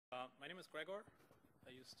is Gregor.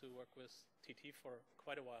 I used to work with TT for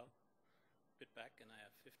quite a while, a bit back, and I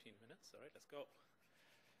have 15 minutes. All right, let's go.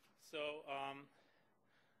 So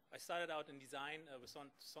I started out in design with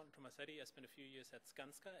Son Tomasetti. I spent a few years at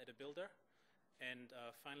Skanska at a builder, and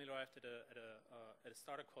finally arrived at a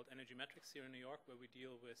startup called Energy Metrics here in New York, where we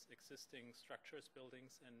deal with existing structures,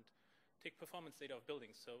 buildings, and take performance data of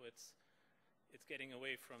buildings. So it's getting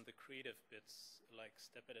away from the creative bits, like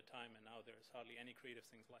step at a time, and now there's hardly any creative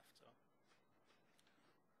things left.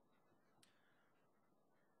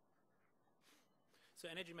 So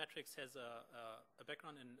Energy Metrics has a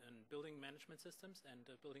background in building management systems and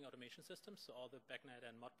building automation systems. So all the BACnet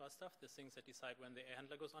and Modbus stuff, the things that decide when the air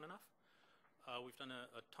handler goes on and off. We've done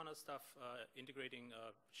a ton of stuff integrating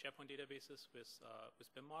SharePoint databases with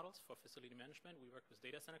BIM models for facility management. We work with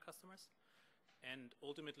data center customers. And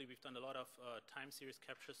ultimately, we've done a lot of time series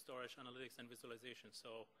capture, storage, analytics, and visualization.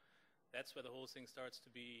 So that's where the whole thing starts to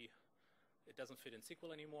be. It doesn't fit in SQL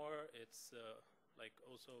anymore. It's like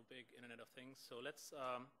also big Internet of Things. So let's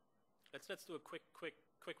do a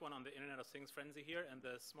quick one on the Internet of Things frenzy here and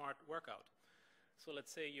the smart workout. So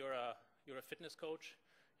let's say you're a fitness coach.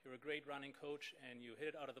 You're a great running coach, and you hit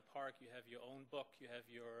it out of the park. You have your own book. You have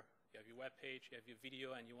your web page. You have your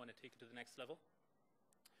video, and you want to take it to the next level.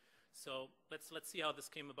 So let's see how this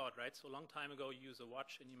came about, right? So a long time ago, you use a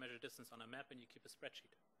watch, and you measure distance on a map, and you keep a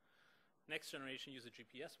spreadsheet. Next generation, use a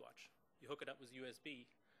GPS watch. You hook it up with USB,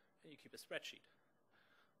 and you keep a spreadsheet.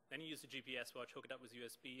 Then you use a GPS watch, hook it up with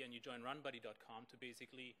USB, and you join runbuddy.com to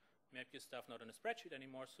basically map your stuff not on a spreadsheet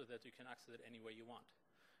anymore so that you can access it anywhere you want.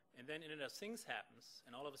 And then Internet of Things happens,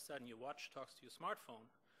 and all of a sudden your watch talks to your smartphone,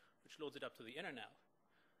 which loads it up to the internet,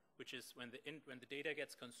 which is when the data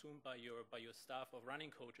gets consumed by your staff of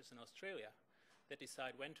running coaches in Australia that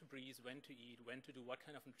decide when to breathe, when to eat, when to do what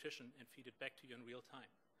kind of nutrition, and feed it back to you in real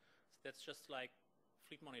time. So that's just like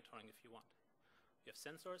fleet monitoring if you want. You have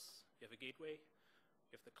sensors, you have a gateway,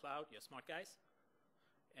 you have the cloud, you have smart guys,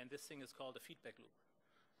 and this thing is called a feedback loop.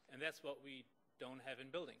 And that's what we don't have in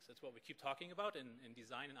buildings. That's what we keep talking about in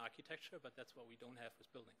design and architecture, but that's what we don't have with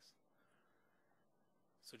buildings.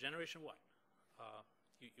 So generation one,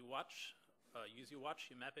 you watch, use your watch,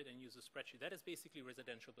 you map it, and use a spreadsheet. That is basically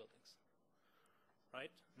residential buildings,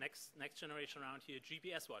 right? Next generation around here,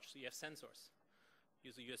 GPS watch, so you have sensors.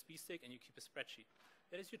 Use a USB stick, and you keep a spreadsheet.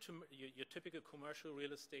 That is your typical commercial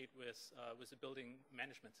real estate with a building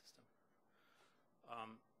management system.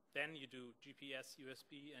 Then you do GPS,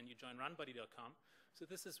 USB, and you join runbuddy.com. So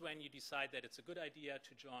this is when you decide that it's a good idea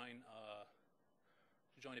to join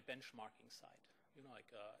a benchmarking site, you know,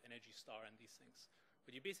 like Energy Star and these things.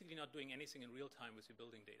 But you're basically not doing anything in real time with your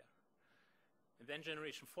building data. And then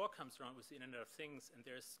generation 4 comes around with the Internet of Things, and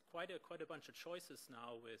there's quite a bunch of choices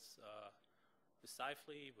now with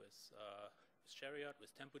Sifely, with Chariot,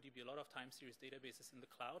 with TempoDB, a lot of time series databases in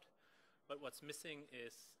the cloud. But what's missing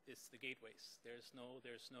is the gateways. There's no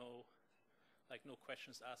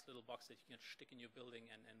questions asked little box that you can stick in your building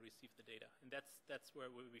and receive the data. And that's where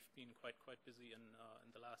we've been quite busy in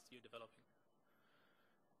the last year developing.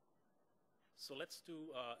 So let's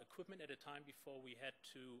do equipment at a time before we head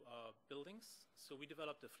to buildings. So we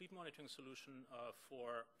developed a fleet monitoring solution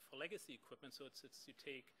for legacy equipment. So you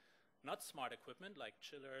take not smart equipment like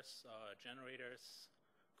chillers, generators,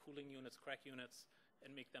 cooling units, crack units,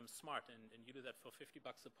 and make them smart. And you do that for $50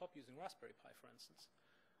 a pop using Raspberry Pi, for instance.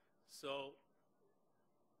 So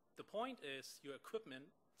the point is your equipment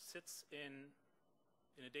sits in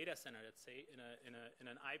a data center, let's say, in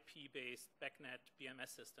an IP-based BACnet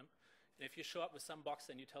BMS system. And if you show up with some box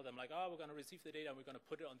and you tell them like, oh, we're going to receive the data and we're going to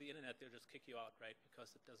put it on the internet, they'll just kick you out, right?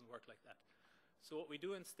 Because it doesn't work like that. So what we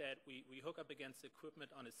do instead, we hook up against equipment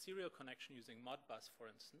on a serial connection using Modbus, for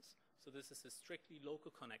instance. So this is a strictly local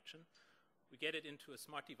connection. We get it into a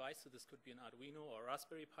smart device, so this could be an Arduino or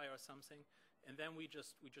Raspberry Pi or something, and then we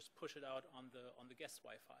just push it out on the guest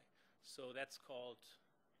Wi-Fi. So that's called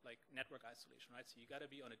like network isolation, right? So you got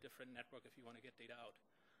to be on a different network if you want to get data out.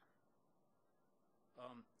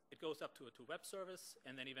 It goes up to a web service,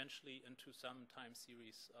 and then eventually into some time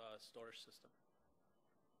series storage system.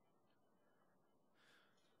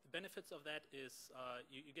 The benefits of that is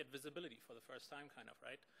you get visibility for the first time, kind of,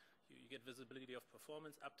 right? You get visibility of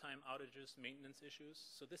performance, uptime, outages, maintenance issues.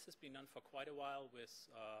 So this has been done for quite a while with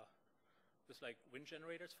like wind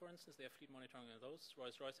generators, for instance. They have fleet monitoring of those.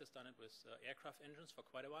 Rolls-Royce has done it with aircraft engines for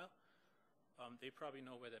quite a while. They probably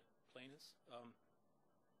know where that plane is.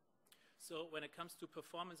 So when it comes to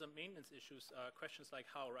performance and maintenance issues, questions like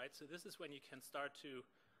how, right? So this is when you can start to,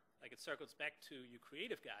 like it circles back to you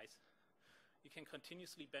creative guys. You can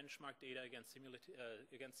continuously benchmark data against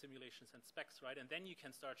simulations and specs, right? And then you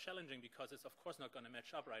can start challenging because it's of course not going to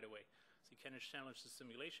match up right away. You can challenge the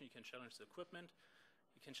simulation, you can challenge the equipment,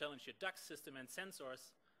 you can challenge your duct system and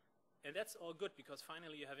sensors, and that's all good because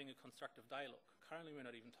finally you're having a constructive dialogue. Currently we're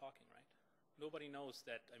not even talking, right? Nobody knows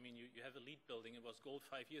that, I mean, you have a lead building, it was gold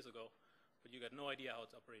 5 years ago, but you got no idea how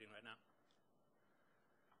it's operating right now.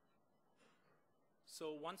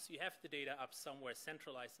 So once you have the data up somewhere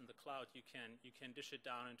centralized in the cloud, you can dish it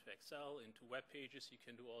down into Excel, into web pages. You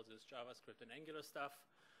can do all this JavaScript and Angular stuff.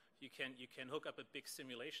 You can hook up a big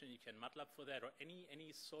simulation. You can MATLAB for that, or any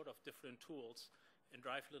sort of different tools, and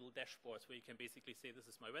drive little dashboards where you can basically say, this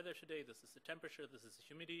is my weather today, this is the temperature, this is the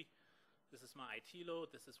humidity, this is my IT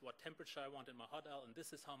load, this is what temperature I want in my hot aisle, and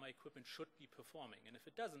this is how my equipment should be performing. And if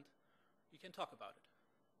it doesn't, you can talk about it.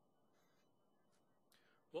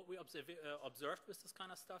 What we observed with this kind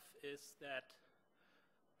of stuff is that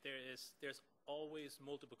there's always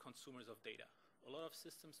multiple consumers of data. A lot of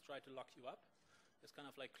systems try to lock you up. It's kind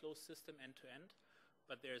of like closed system end to end,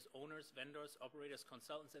 but there's owners, vendors, operators,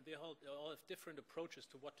 consultants, and they all have different approaches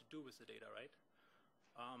to what to do with the data, right?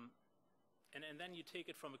 And then you take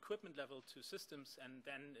it from equipment level to systems, and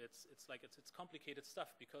then it's complicated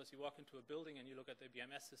stuff because you walk into a building and you look at the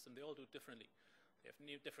BMS system, they all do it differently. They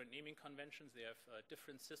have different naming conventions. They have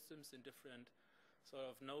different systems in different sort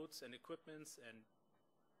of nodes and equipments, and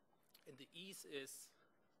the ease is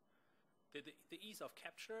the ease of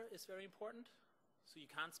capture is very important. So you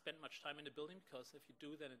can't spend much time in the building because if you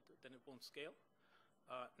do, then it won't scale.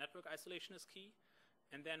 Network isolation is key,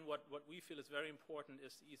 and then what we feel is very important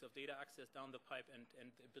is the ease of data access down the pipe and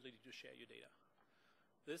the ability to share your data.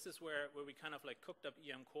 This is where we kind of like cooked up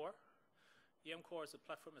EM.Core. EM.Core is a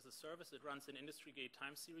platform as a service. It runs an industry-grade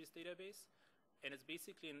time series database, and it's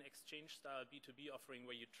basically an exchange-style B2B offering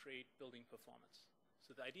where you trade building performance.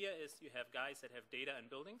 So the idea is you have guys that have data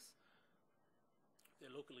in buildings.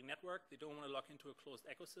 They're locally networked. They don't want to lock into a closed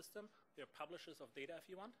ecosystem. They're publishers of data if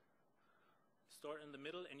you want. Store it in the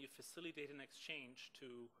middle, and you facilitate an exchange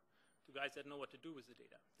to guys that know what to do with the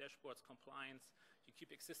data. Dashboards, compliance. You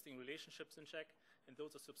keep existing relationships in check, and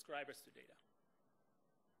those are subscribers to data.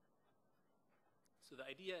 So the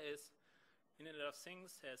idea is, Internet of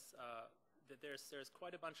Things has that there's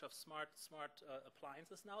quite a bunch of smart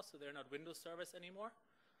appliances now. So they're not Windows servers anymore,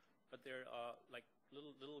 but they're like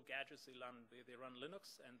little gadgets. They run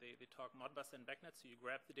Linux, and they talk Modbus and BACnet. So you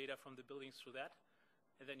grab the data from the buildings through that,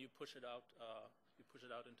 and then you push it out.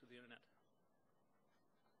 Into the internet.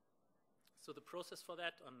 So the process for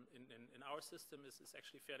that in our system is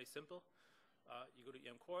actually fairly simple. You go to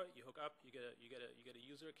EM.Core, you hook up, you get a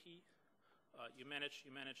user key. You manage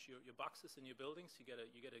your boxes in your buildings. You get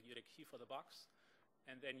a key for the box,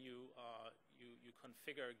 and then you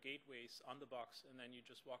configure gateways on the box, and then you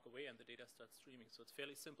just walk away, and the data starts streaming. So it's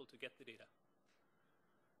fairly simple to get the data.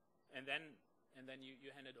 And then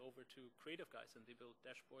you hand it over to creative guys, and they build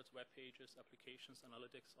dashboards, web pages, applications,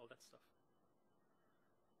 analytics, all that stuff.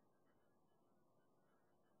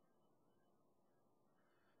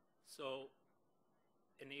 So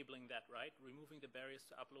enabling that, right? Removing the barriers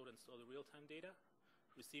to upload and store the real-time data,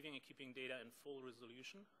 receiving and keeping data in full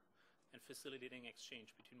resolution, and facilitating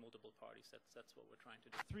exchange between multiple parties. That's what we're trying to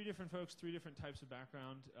do. 3 different folks, 3 different types of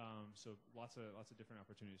background, so lots of different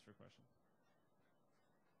opportunities for questions.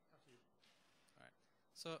 All right.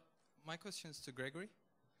 So my question is to Gregory.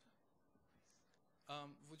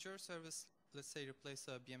 Would your service, let's say, replace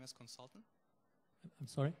a BMS consultant? I'm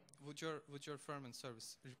sorry? Would your firm and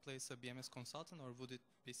service replace a BMS consultant, or would it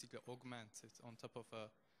basically augment it on top of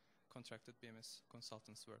a contracted BMS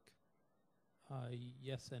consultant's work?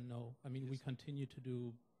 Yes and no. I mean, Yes. we continue to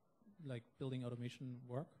do like building automation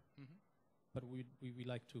work, but we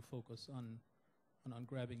like to focus on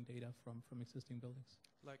grabbing data from existing buildings.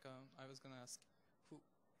 Like I was going to ask, who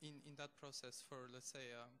in that process, for let's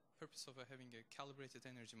say purpose of having a calibrated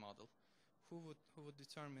energy model, who would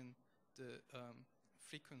determine the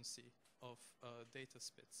frequency of data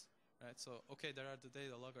spits, right? So, okay, there are the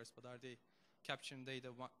data loggers, but are they capturing data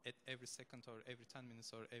at every second or every 10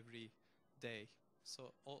 minutes or every day?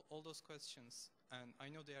 So all those questions, and I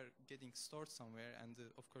know they are getting stored somewhere, and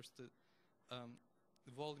of course the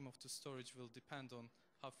volume of the storage will depend on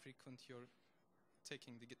how frequent you're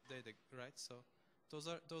taking the data, right? So those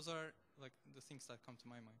are like the things that come to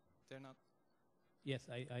my mind. They're not. Yes,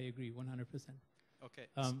 I agree 100%. Okay.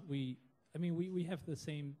 We have the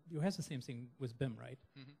same. You have the same thing with BIM, right?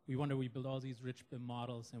 We build all these rich BIM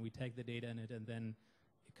models, and we tag the data in it, and then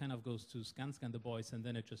it kind of goes to scan the boys, and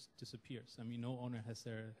then it just disappears. I mean, no owner has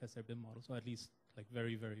their BIM model, so at least like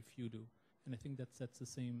very few do. And I think that's the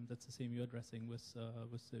same you're addressing with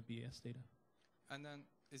the BAS data. And then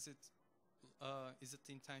is it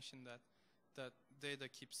the intention that data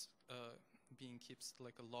keeps being keeps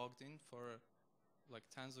like logged in for like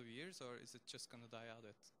tens of years, or is it just gonna die out?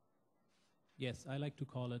 Yes, I like to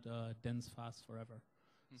call it dense fast forever.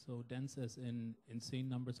 So dense as in insane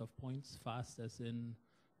numbers of points, fast as in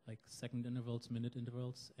like second intervals, minute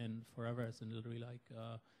intervals, and forever as in literally like,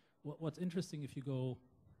 what's interesting if you go,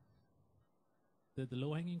 the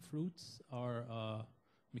low-hanging fruits are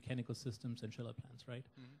mechanical systems and chiller plants, right?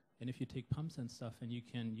 And if you take pumps and stuff, and you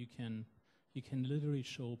can literally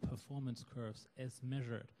show performance curves as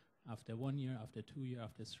measured after 1 year, after 2 year,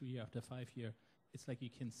 after 3 year, after 5 year. It's like you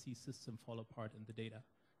can see system fall apart in the data,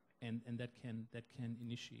 and that can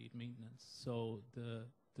initiate maintenance. So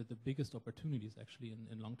the biggest opportunity is actually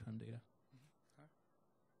in long-term data.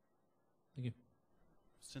 Thank you.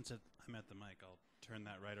 Since I'm at the mic, I'll turn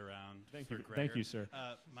that right around. Thank for you. Gregor. Thank you, sir.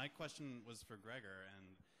 My question was for Gregor,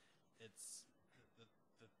 and it's the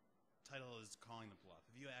title is Calling the Bluff.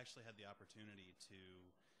 Have you actually had the opportunity to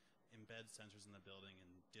embed sensors in the building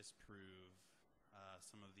and disprove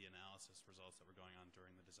some of the analysis results that were going on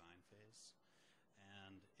during the design phase?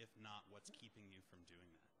 And if not, what's keeping you from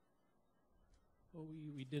doing that? Well,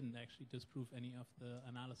 we didn't actually disprove any of the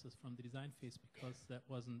analysis from the design phase because that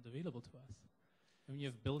wasn't available to us. I mean, you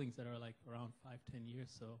have buildings that are like around 5-10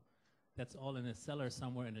 years, so that's all in a cellar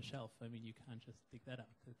somewhere in a shelf. I mean, you can't just dig that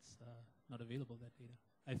out. It's not available, that data,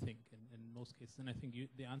 I think, in most cases. And I think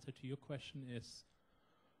the answer to your question is,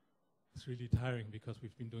 it's really tiring because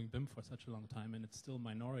we've been doing BIM for such a long time, and it's still a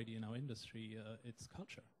minority in our industry. It's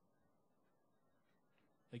culture.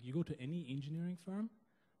 Like, you go to any engineering firm,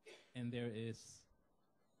 and there is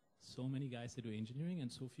so many guys that do engineering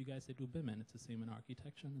and so few guys that do BIM, and it's the same in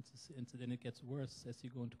architecture, and then it gets worse as you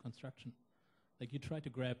go into construction. Like, you try to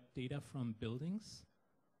grab data from buildings,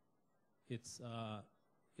 it's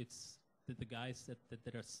the guys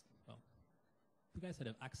that are, the guys that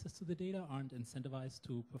have access to the data aren't incentivized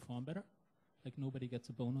to perform better. Like, nobody gets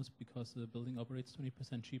a bonus because the building operates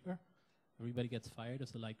 20% cheaper. Everybody gets fired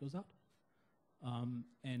as the light goes out.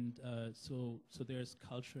 So there's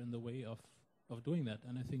culture in the way of doing that.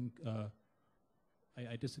 And I think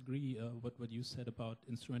I disagree what you said about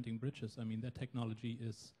instrumenting bridges. I mean, that technology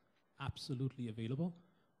is absolutely available,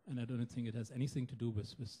 and I don't think it has anything to do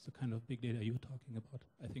with the kind of big data you're talking about.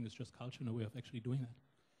 I think it's just culture and a way of actually doing that.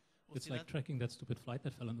 Well, it's like tracking that stupid flight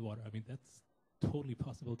that fell in the water. I mean, that's totally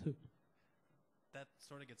possible too. That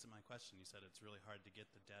sort of gets at my question. You said it's really hard to get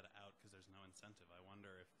the data out because there's no incentive. I wonder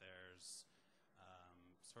if there's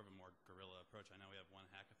sort of a more guerrilla approach. I know we have one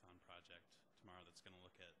hackathon project tomorrow that's going to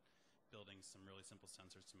look at building some really simple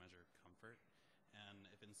sensors to measure comfort. And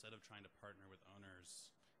if instead of trying to partner with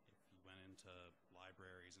owners, if you went into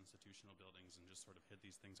libraries, institutional buildings, and just sort of hid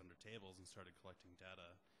these things under tables and started collecting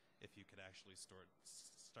data, if you could actually start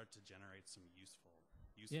to generate some useful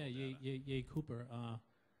data. Yeah, Cooper.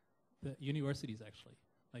 The universities actually,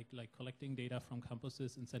 like collecting data from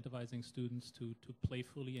campuses, incentivizing students to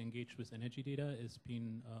playfully engage with energy data has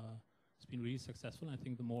been really successful. I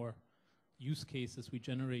think the more use cases we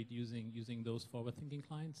generate using those forward-thinking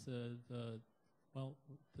clients, the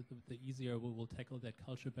easier we'll tackle that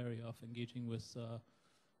culture barrier of engaging with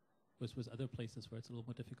other places where it's a little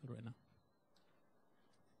more difficult right now.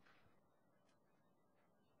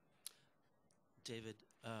 David,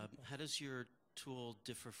 how does your tool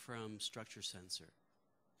differ from structure sensor,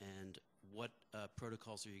 and what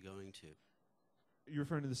protocols are you going to? You're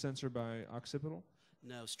referring to the sensor by Occipital?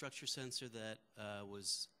 No, structure sensor that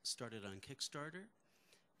was started on Kickstarter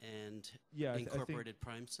and incorporated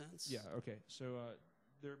PrimeSense. Yeah, okay. So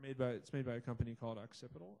it's made by a company called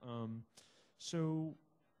Occipital. So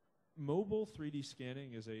mobile 3D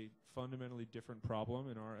scanning is a fundamentally different problem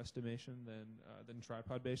in our estimation than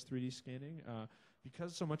tripod-based 3D scanning.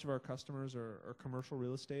 Because so much of our customers are commercial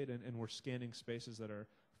real estate and we're scanning spaces that are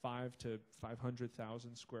 5 to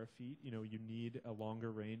 500,000 square feet, you need a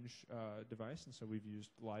longer range device, and so we've used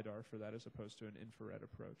LiDAR for that as opposed to an infrared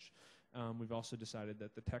approach. We've also decided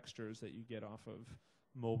that the textures that you get off of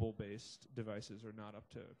mobile-based devices are not up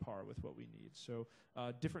to par with what we need. So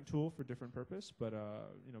different tool for different purpose, but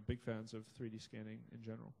big fans of 3D scanning in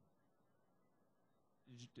general.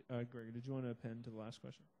 Gregor, did you want to append to the last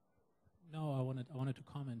question? No, I wanted to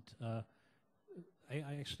comment. I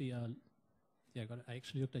actually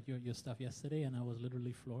looked at your stuff yesterday, and I was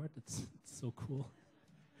literally floored. It's so cool.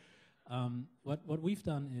 What we've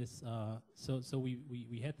done is so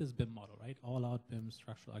we had this BIM model, right? All out BIM,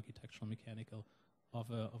 structural, architectural, mechanical, of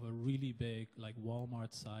a really big, like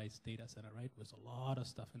Walmart-sized data center, right? With a lot of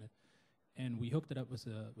stuff in it. And we hooked it up with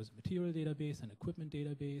a material database and equipment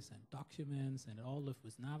database and documents, and it all lived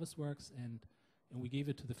with Navisworks, and we gave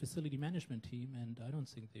it to the facility management team, and I don't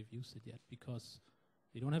think they've used it yet because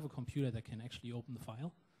They don't have a computer that can actually open the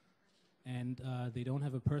file, and they don't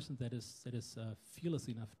have a person that is fearless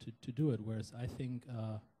enough to do it. Whereas I think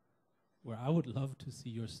where I would love to see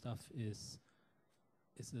your stuff is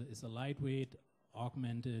a lightweight,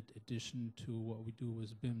 augmented addition to what we do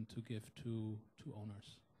with BIM to give to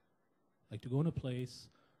owners. Like to go in a place,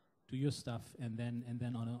 do your stuff, and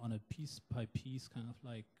then on a piece by piece kind of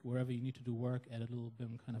like wherever you need to do work, add a little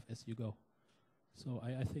BIM kind of as you go. So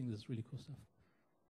I think this is really cool stuff.